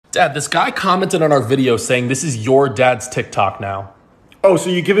Dad, this guy commented on our video saying this is your dad's TikTok now. Oh, so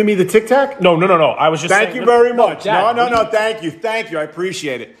you're giving me the Tic Tac? No. I was just saying. Thank you very much. Dad, No. Thank you. I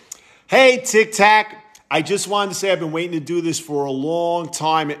appreciate it. Hey, Tic Tac. I just wanted to say I've been waiting to do this for a long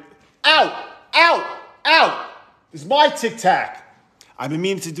time. Ow! This is my Tic Tac. I've been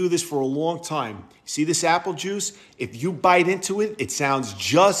meaning to do this for a long time. See this apple juice? If you bite into it, it sounds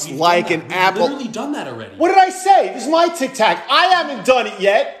just like an apple. We've literally done that already. What did I say? This is my Tic Tac. I haven't done it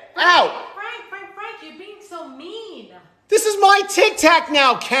yet. Ow! Frank, you're being so mean. This is my Tic Tac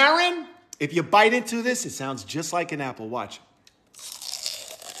now, Karen. If you bite into this, it sounds just like an apple. Watch.